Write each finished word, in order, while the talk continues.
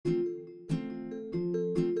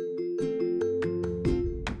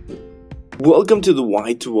Welcome to the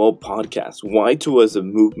Y2O podcast. Y2O is a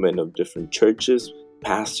movement of different churches,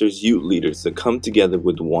 pastors, youth leaders that come together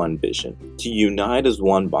with one vision, to unite as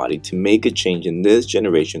one body to make a change in this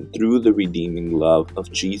generation through the redeeming love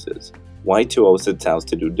of Jesus. Y2O sets out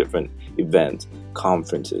to do different events,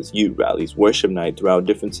 conferences, youth rallies, worship night throughout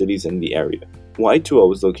different cities in the area.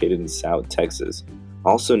 Y2O is located in South Texas,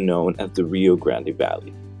 also known as the Rio Grande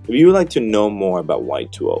Valley. If you would like to know more about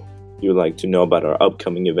Y2O, if you would like to know about our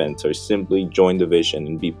upcoming events, or simply join the vision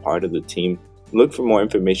and be part of the team, look for more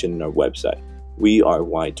information on our website,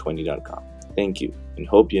 weary20.com. Thank you, and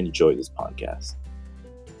hope you enjoy this podcast.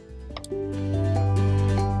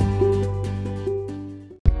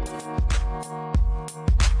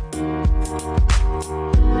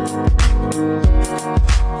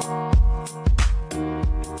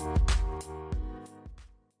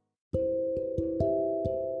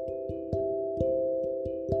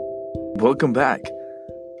 Welcome back.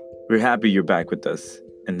 We're happy you're back with us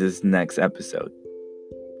in this next episode.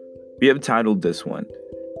 We have titled this one,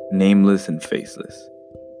 Nameless and Faceless.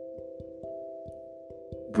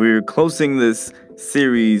 We're closing this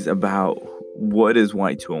series about what is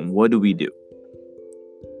Y2O and what do we do.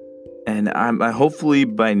 And I hopefully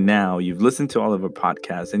by now you've listened to all of our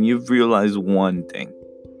podcasts and you've realized one thing.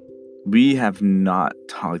 We have not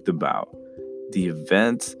talked about the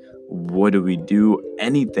events, what do we do,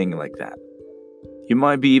 anything like that. You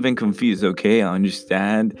might be even confused. Okay, I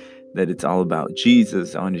understand that it's all about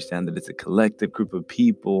Jesus. I understand that it's a collective group of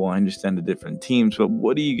people. I understand the different teams, but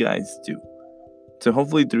what do you guys do? So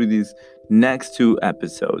hopefully through these next two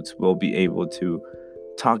episodes, we'll be able to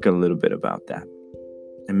talk a little bit about that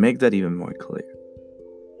and make that even more clear.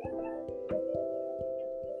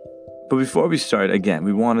 But before we start, again,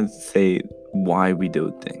 we want to say why we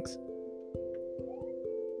do things.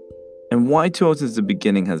 And Y2O since the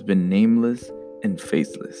beginning has been nameless and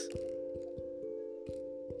faceless.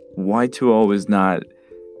 Y2O is not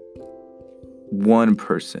one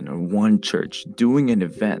person or one church doing an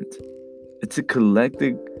event. It's a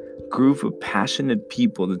collective group of passionate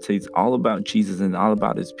people that say it's all about Jesus and all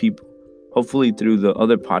about his people. Hopefully through the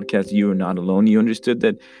other podcast, You Are Not Alone, you understood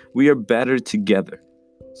that we are better together.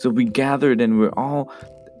 So we gathered and we all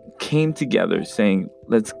came together saying,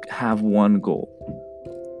 let's have one goal.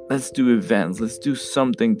 Let's do events. Let's do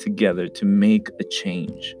something together to make a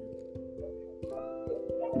change.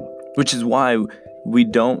 Which is why we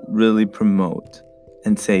don't really promote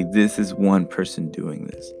and say this is one person doing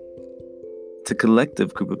this. It's a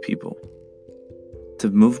collective group of people. It's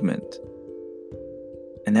a movement.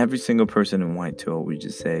 And every single person in Y2O, we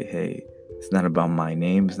just say, hey, it's not about my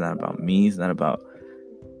name. It's not about me. It's not about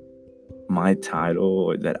my title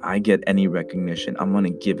or that I get any recognition. I'm going to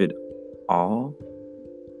give it all.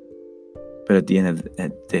 But at the end of the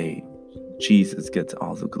day, Jesus gets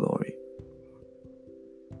all the glory.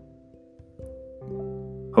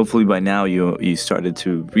 Hopefully by now you started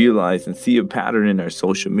to realize and see a pattern in our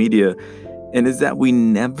social media, and is that we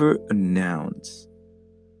never announce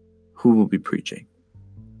who will be preaching.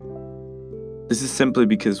 This is simply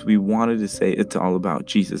because we wanted to say it's all about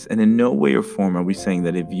Jesus. And in no way or form are we saying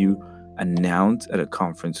that if you announce at a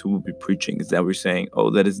conference who will be preaching, is that we're saying, oh,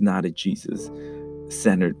 that is not a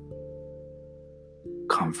Jesus-centered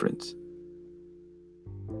conference.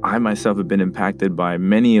 I myself have been impacted by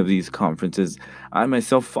many of these conferences. I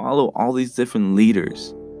myself follow all these different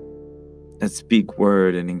leaders that speak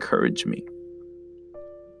word and encourage me.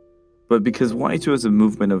 But because Y2O is a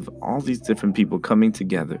movement of all these different people coming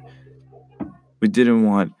together, we didn't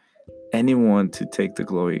want anyone to take the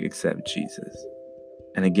glory except Jesus.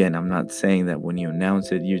 And again, I'm not saying that when you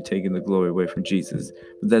announce it, you're taking the glory away from Jesus.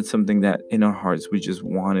 But that's something that in our hearts we just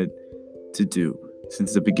wanted to do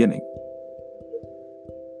since the beginning.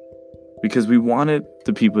 Because we wanted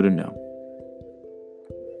the people to know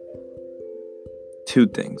two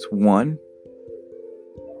things. One,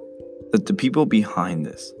 that the people behind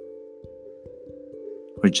this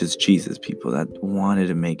were just Jesus people that wanted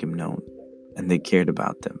to make him known. And they cared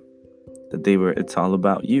about them. That it's all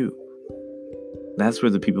about you. That's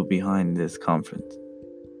where the people behind this conference.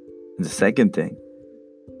 And the second thing,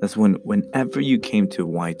 that's whenever you came to a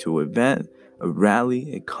Y2O event, a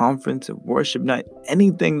rally, a conference, a worship night,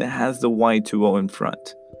 anything that has the Y2O in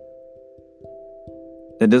front.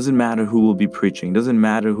 That doesn't matter who will be preaching, doesn't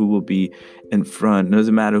matter who will be in front,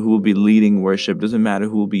 doesn't matter who will be leading worship, doesn't matter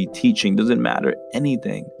who will be teaching, doesn't matter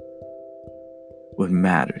anything. What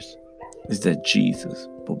matters is that Jesus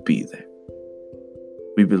will be there.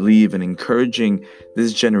 We believe in encouraging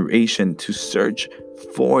this generation to search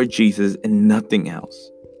for Jesus and nothing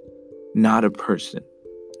else. Not a person,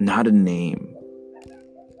 not a name,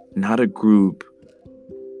 not a group,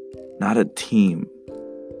 not a team,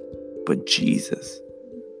 but Jesus.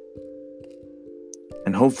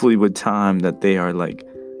 And hopefully with time that they are like,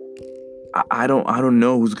 I don't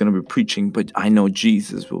know who's going to be preaching, but I know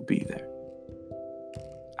Jesus will be there.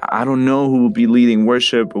 I don't know who will be leading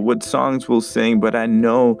worship or what songs we'll sing, but I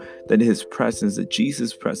know that his presence, that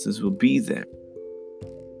Jesus' presence will be there.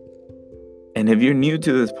 And if you're new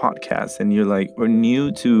to this podcast and you're like, or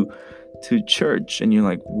new to church and you're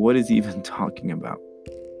like, what is he even talking about?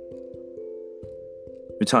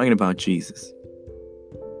 We're talking about Jesus.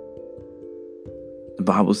 The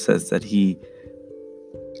Bible says that he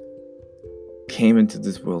came into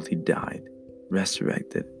this world, he died,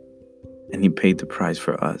 resurrected, and he paid the price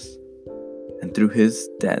for us. And through his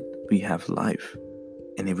death, we have life.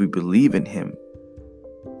 And if we believe in him,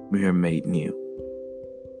 we are made new.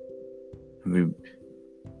 And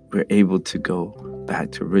we're able to go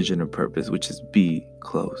back to original purpose, which is be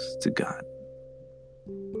close to God.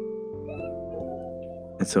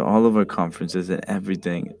 And so all of our conferences and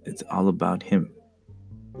everything, it's all about him.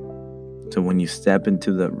 So when you step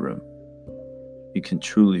into that room, you can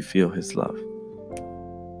truly feel his love.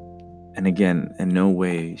 And again, in no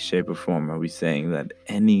way, shape, or form are we saying that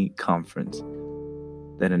any conference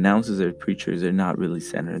that announces their preachers are not really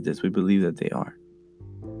centered on this. We believe that they are.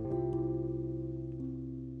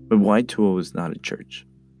 But Y2O is not a church.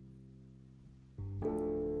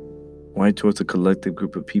 Y2O is a collective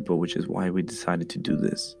group of people, which is why we decided to do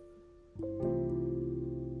this.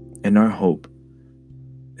 And our hope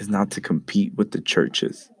is not to compete with the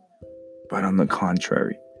churches, but on the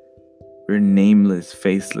contrary, we're a nameless,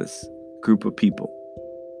 faceless group of people.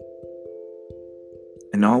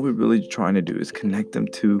 And all we're really trying to do is connect them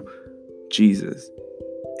to Jesus.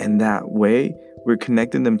 And that way, we're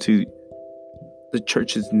connecting them to the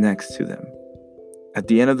churches next to them. At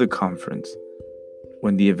the end of the conference,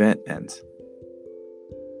 when the event ends,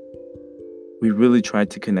 we really try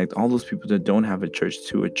to connect all those people that don't have a church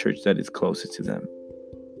to a church that is closer to them.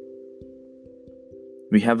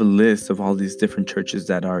 We have a list of all these different churches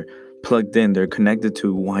that are plugged in. They're connected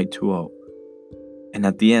to Y2O. And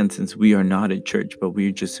at the end, since we are not a church, but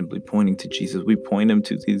we're just simply pointing to Jesus, we point them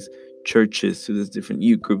to these churches, to these different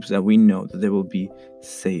youth groups that we know that they will be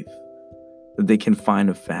safe, that they can find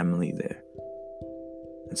a family there.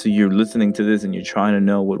 And so you're listening to this and you're trying to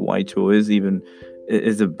know what Y2O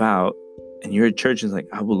is about. And your church is like,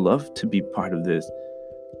 I would love to be part of this.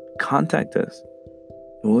 Contact us.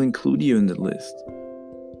 We'll include you in the list.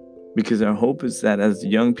 Because our hope is that as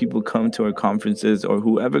young people come to our conferences, or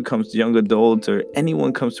whoever comes, young adults, or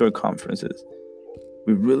anyone comes to our conferences,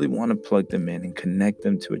 we really want to plug them in and connect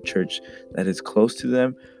them to a church that is close to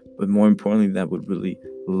them, but more importantly, that would really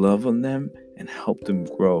love on them and help them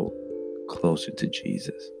grow closer to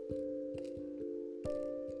Jesus.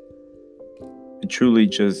 And truly,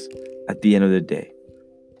 just at the end of the day,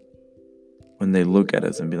 when they look at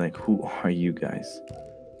us and be like, who are you guys?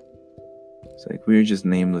 It's like, we're just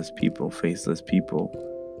nameless people, faceless people.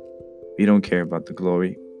 We don't care about the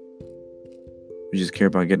glory. We just care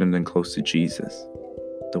about getting them close to Jesus,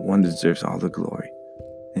 the one that deserves all the glory.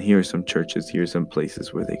 And here are some churches, here are some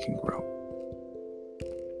places where they can grow.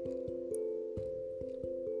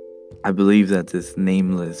 I believe that this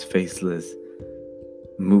nameless, faceless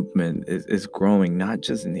movement is growing, not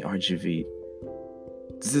just in the RGV.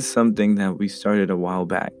 This is something that we started a while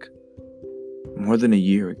back, more than a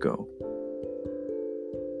year ago.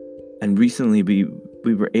 And recently we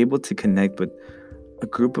were able to connect with a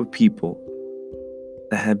group of people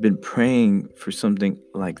that had been praying for something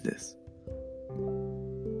like this.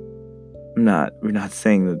 We're not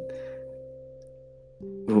saying that.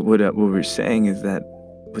 What we're saying is that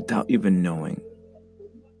without even knowing,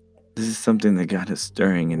 this is something that God is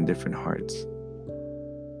stirring in different hearts.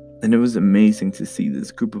 And it was amazing to see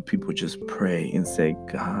this group of people just pray and say,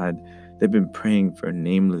 God, they've been praying for a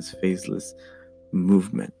nameless, faceless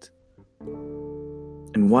movement.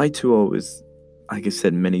 And Y2O is, like I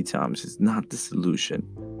said many times, is not the solution.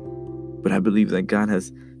 But I believe that God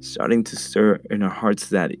has starting to stir in our hearts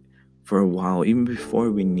that for a while, even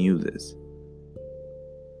before we knew this.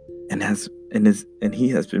 And he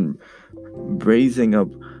has been raising up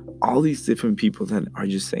all these different people that are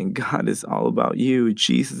just saying, God is all about you.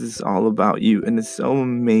 Jesus is all about you. And it's so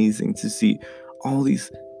amazing to see all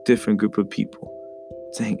these different group of people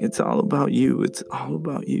saying, it's all about you. It's all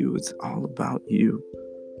about you. It's all about you.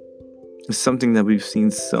 It's something that we've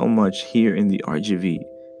seen so much here in the RGV.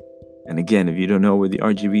 And again, if you don't know where the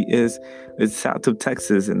RGV is, it's south of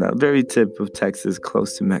Texas, in that very tip of Texas,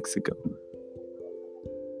 close to Mexico.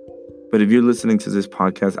 But if you're listening to this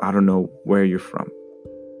podcast, I don't know where you're from.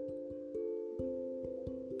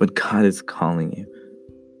 But God is calling you.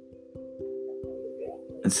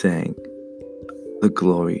 and saying, the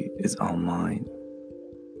glory is all mine.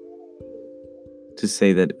 To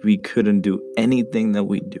say that we couldn't do anything that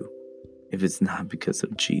we do if it's not because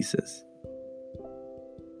of Jesus.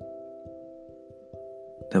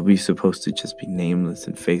 That we're supposed to just be nameless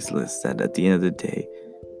and faceless, that at the end of the day,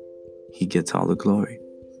 He gets all the glory.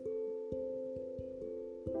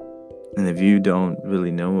 And if you don't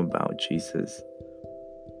really know about Jesus,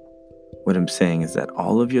 what I'm saying is that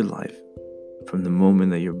all of your life, from the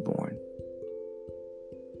moment that you're born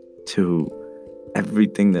to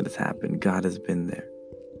everything that has happened, God has been there.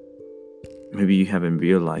 Maybe you haven't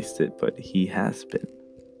realized it, but He has been.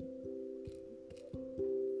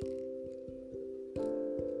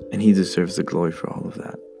 And He deserves the glory for all of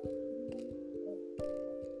that.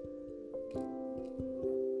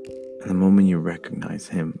 And the moment you recognize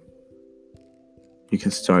Him, you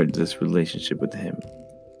can start this relationship with Him,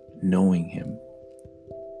 knowing Him.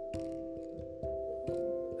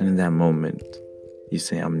 And in that moment, you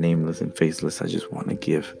say, I'm nameless and faceless. I just want to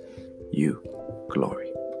give You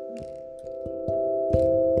glory.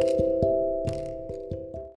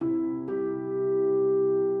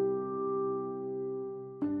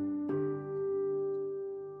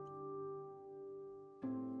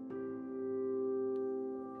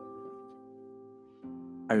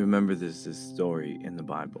 I remember there's this story in the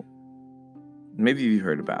Bible. Maybe you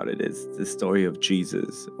heard about it. It's the story of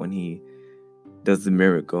Jesus when He does the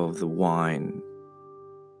miracle of the wine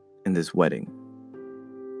in this wedding.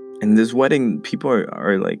 In this wedding, people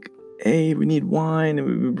are like, hey, we need wine and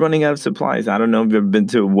we're running out of supplies. I don't know if you've ever been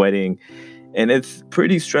to a wedding, and it's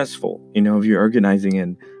pretty stressful, if you're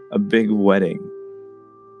organizing a big wedding.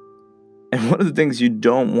 And one of the things you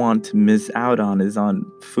don't want to miss out on is on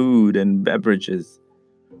food and beverages.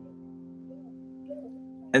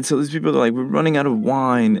 And so these people are like, we're running out of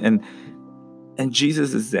wine, and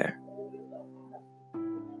Jesus is there.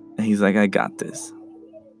 And He's like, I got this.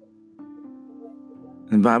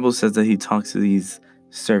 And the Bible says that He talks to these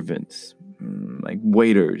servants, like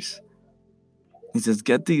waiters. He says,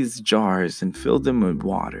 get these jars and fill them with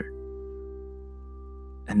water.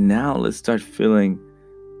 And now let's start filling,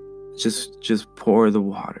 just pour the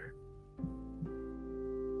water.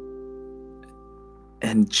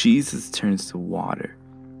 And Jesus turns the water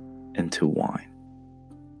into wine.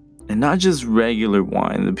 And not just regular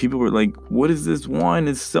wine. The people were like, what is this wine?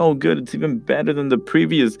 It's so good. It's even better than the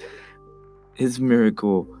previous. His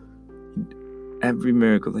miracle, every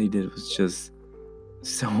miracle that He did was just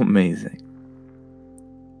so amazing.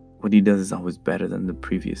 What He does is always better than the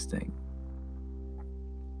previous thing.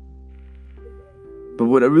 But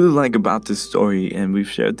what I really like about this story, and we've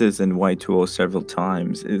shared this in Y2O several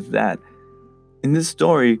times, is that in this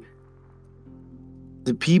story,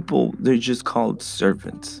 the people, they're just called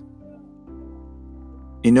servants.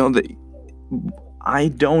 I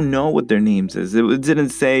don't know what their names is. It didn't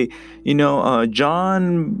say,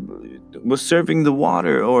 John was serving the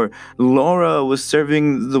water, or Laura was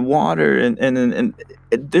serving the water, and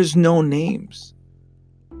there's no names.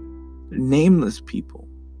 They're nameless people,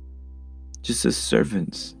 just as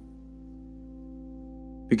servants.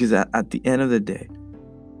 Because at the end of the day,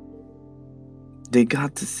 they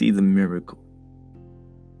got to see the miracle.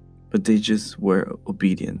 But they just were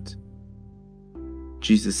obedient.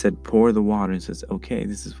 Jesus said, pour the water, and says, okay,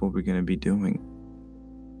 this is what we're going to be doing.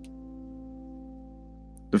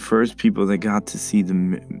 The first people that got to see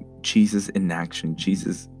Jesus in action,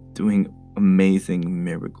 Jesus doing amazing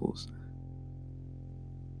miracles,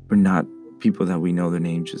 were not people that we know their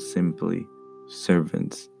names, just simply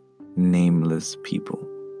servants, nameless people.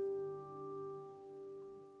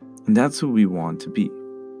 And that's who we want to be.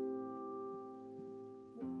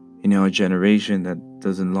 A generation that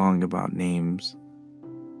doesn't long about names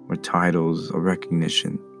or titles or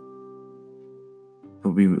recognition, but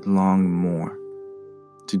we long more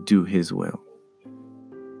to do His will.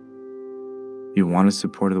 You want us to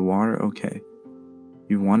pour the water? Okay.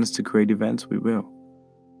 You want us to create events? We will.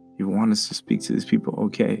 You want us to speak to these people?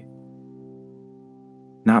 Okay.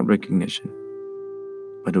 Not recognition,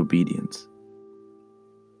 but obedience.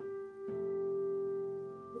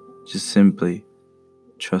 Just simply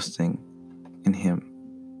trusting in Him.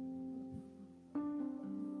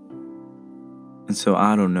 And so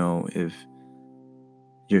I don't know if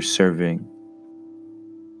you're serving.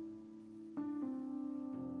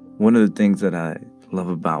 One of the things that I love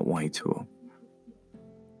about Y2O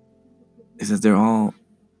is that they're all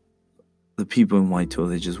the people in Y2O,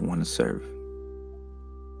 they just want to serve.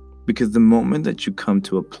 Because the moment that you come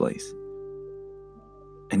to a place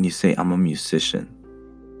and you say, I'm a musician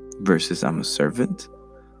versus I'm a servant,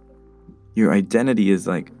 your identity is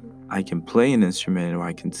like, I can play an instrument or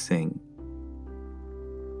I can sing.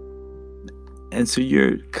 And so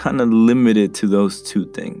you're kind of limited to those two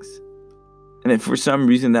things. And if for some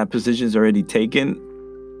reason that position is already taken,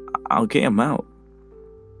 okay, I'm out.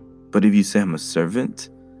 But if you say I'm a servant,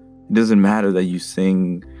 it doesn't matter that you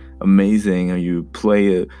sing amazing or you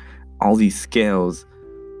play all these scales.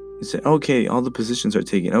 You say, okay, all the positions are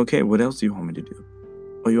taken. Okay, what else do you want me to do?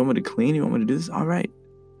 Oh, you want me to clean? You want me to do this? All right.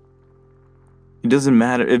 It doesn't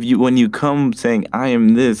matter when you come saying, I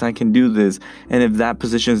am this, I can do this, and if that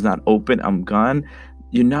position is not open, I'm gone.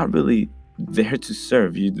 You're not really there to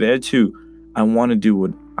serve. You're there I want to do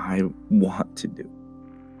what I want to do.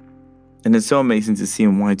 And it's so amazing to see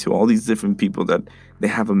in Y2 all these different people that they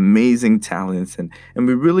have amazing talents, and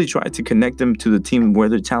we really try to connect them to the team where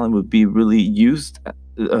their talent would be really used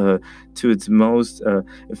to its most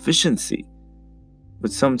efficiency.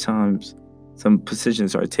 But sometimes some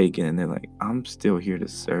positions are taken and they're like, I'm still here to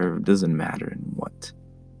serve. Doesn't matter in what.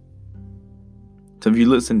 So if you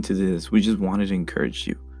listen to this, we just wanted to encourage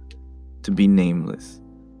you to be nameless,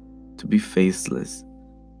 to be faceless,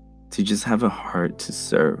 to just have a heart to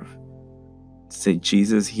serve. To say,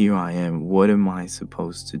 Jesus, here I am. What am I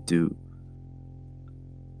supposed to do?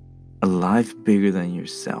 A life bigger than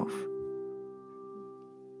yourself.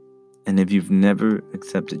 And if you've never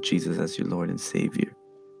accepted Jesus as your Lord and Savior,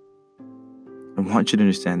 I want you to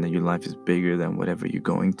understand that your life is bigger than whatever you're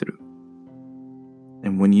going through.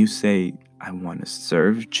 And when you say, I want to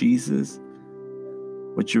serve Jesus,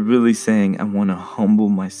 what you're really saying, I want to humble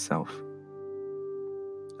myself.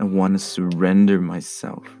 I want to surrender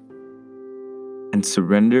myself. And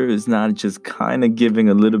surrender is not just kind of giving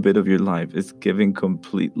a little bit of your life. It's giving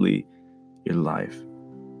completely your life.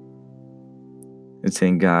 It's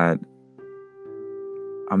saying, God,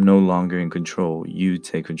 I'm no longer in control. You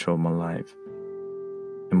take control of my life.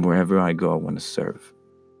 And wherever I go, I want to serve.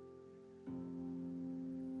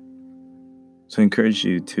 So I encourage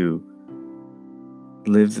you to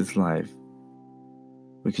live this life.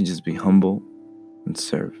 We can just be humble and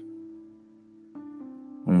serve.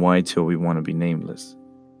 On Y2, we want to be nameless.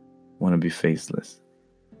 We want to be faceless.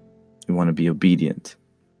 We want to be obedient.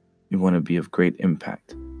 We want to be of great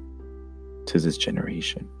impact to this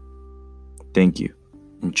generation. Thank you.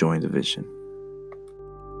 Enjoy the vision.